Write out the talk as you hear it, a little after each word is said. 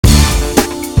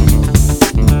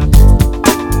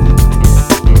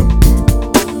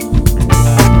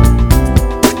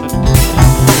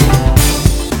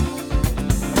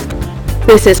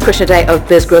This is Krishna Day of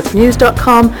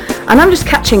bizgrowthnews.com, and I'm just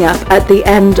catching up at the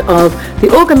end of the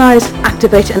Organise,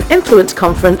 Activate and Influence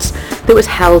conference that was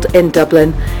held in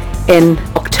Dublin in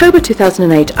October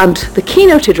 2008, and the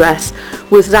keynote address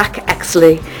was Zack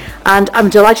Exley. And I'm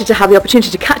delighted to have the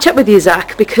opportunity to catch up with you,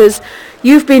 Zack, because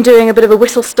you've been doing a bit of a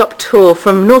whistle-stop tour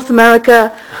from North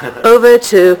America over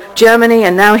to Germany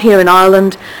and now here in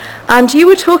Ireland. And you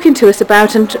were talking to us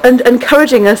about and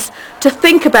encouraging us to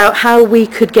think about how we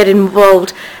could get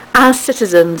involved as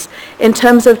citizens in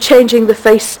terms of changing the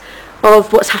face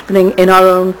of what's happening in our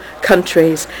own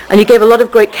countries. And you gave a lot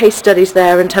of great case studies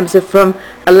there in terms of from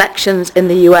elections in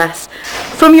the US.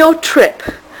 From your trip,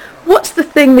 what's the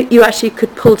thing that you actually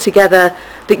could pull together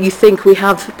that you think we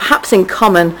have perhaps in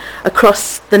common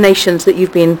across the nations that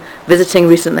you've been visiting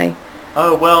recently?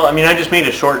 Oh, well, I mean, I just made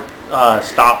a short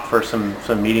stop for some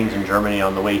meetings in Germany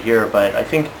on the way here, but I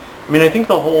think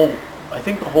the whole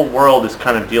world is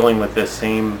kind of dealing with this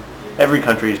same, every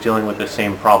country is dealing with this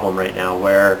same problem right now,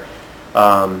 where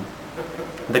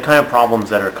the kind of problems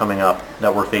that are coming up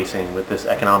that we're facing with this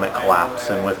economic collapse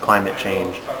and with climate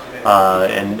change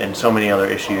and so many other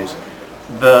issues,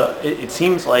 it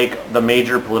seems like the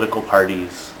major political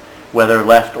parties, whether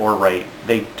left or right,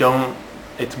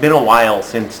 it's been a while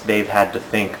since they've had to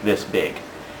think this big.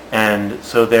 And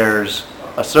so there's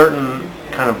a certain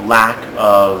kind of lack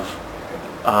of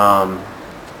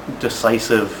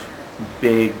decisive,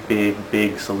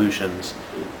 big solutions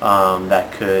that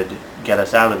could get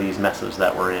us out of these messes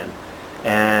that we're in.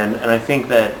 And I think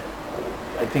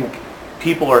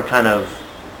people are kind of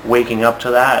waking up to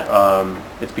that.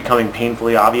 It's becoming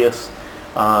painfully obvious.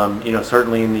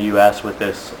 Certainly in the U.S. with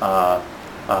this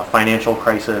financial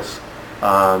crisis,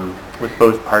 with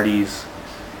both parties,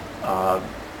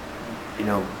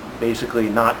 basically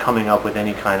not coming up with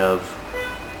any kind of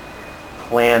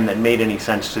plan that made any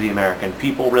sense to the American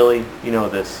people, really.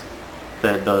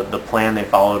 The plan they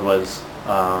followed was,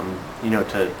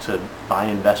 to buy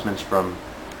investments from,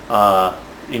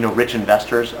 rich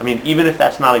investors. I mean, even if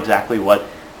that's not exactly what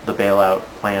the bailout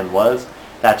plan was,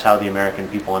 that's how the American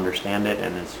people understand it,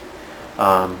 and it's,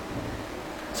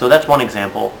 so that's one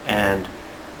example. And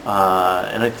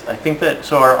I think that,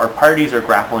 so our parties are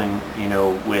grappling,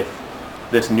 with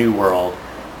this new world.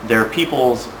 Their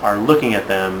peoples are looking at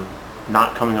them,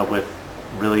 not coming up with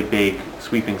really big,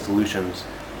 sweeping solutions.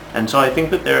 And so I think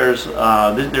that there's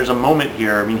a moment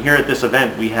here. I mean, here at this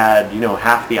event, we had,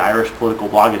 half the Irish political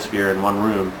blogosphere in one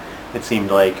room, it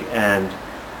seemed like, and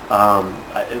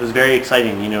it was very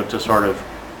exciting, to sort of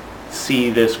see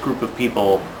this group of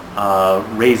people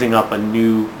raising up a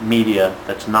new media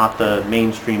that's not the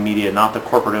mainstream media, not the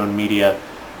corporate-owned media,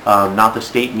 not the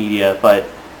state media, but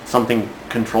something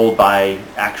controlled by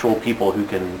actual people who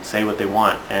can say what they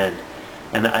want. And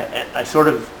I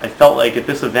felt like at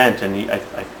this event, and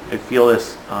I feel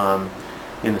this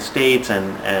in the States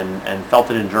and felt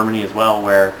it in Germany as well,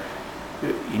 where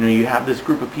you have this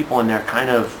group of people and they're kind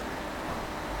of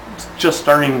just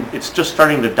starting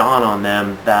to dawn on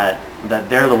them that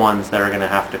they're the ones that are going to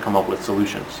have to come up with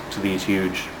solutions to these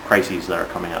huge crises that are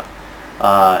coming up.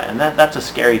 And that's a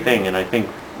scary thing. And I think,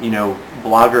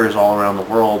 bloggers all around the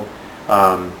world,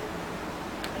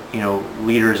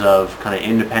 leaders of kind of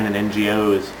independent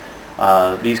NGOs,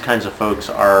 these kinds of folks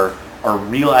are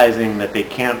realizing that they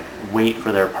can't wait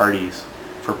for their parties,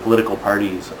 for political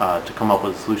parties, to come up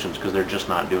with solutions, because they're just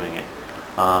not doing it.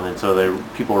 And so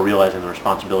people are realizing the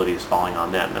responsibility is falling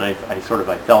on them. And I felt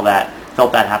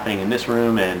that happening in this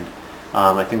room, and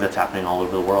I think that's happening all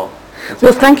over the world.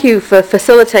 Well, thank you for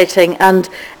facilitating and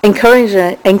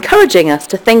encouraging us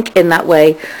to think in that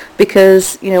way,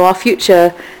 because our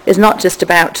future is not just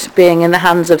about being in the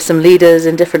hands of some leaders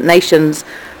in different nations,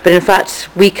 but in fact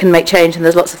we can make change, and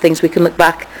there's lots of things we can look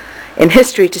back in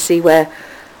history to see where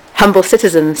humble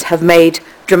citizens have made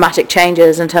dramatic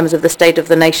changes in terms of the state of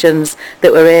the nations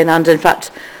that we're in, and in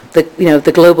fact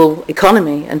the global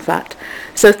economy, in fact.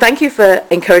 So thank you for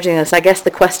encouraging us. I guess the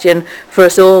question for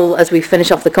us all as we finish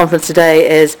off the conference today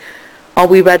is, are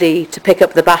we ready to pick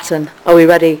up the baton? Are we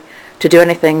ready to do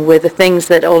anything with the things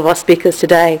that all of our speakers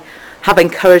today have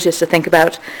encouraged us to think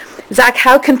about? Zack,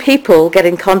 how can people get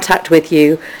in contact with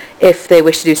you if they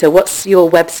wish to do so? What's your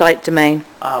website domain?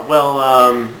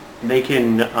 They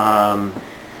can.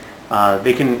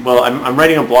 Well, I'm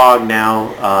writing a blog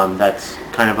now that's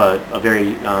kind of a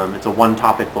very, it's a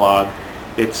one-topic blog.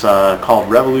 It's called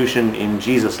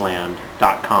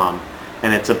revolutioninjesusland.com,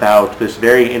 and it's about this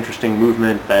very interesting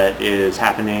movement that is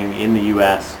happening in the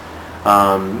U.S.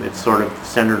 It's sort of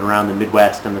centered around the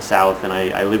Midwest and the South, and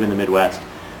I live in the Midwest.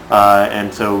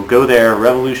 And so go there,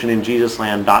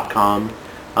 revolutioninjesusland.com,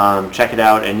 check it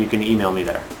out, and you can email me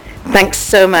there. Thanks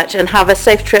so much, and have a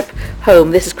safe trip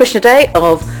home. This is Krishna Day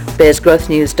of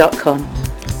beersgrowthnews.com.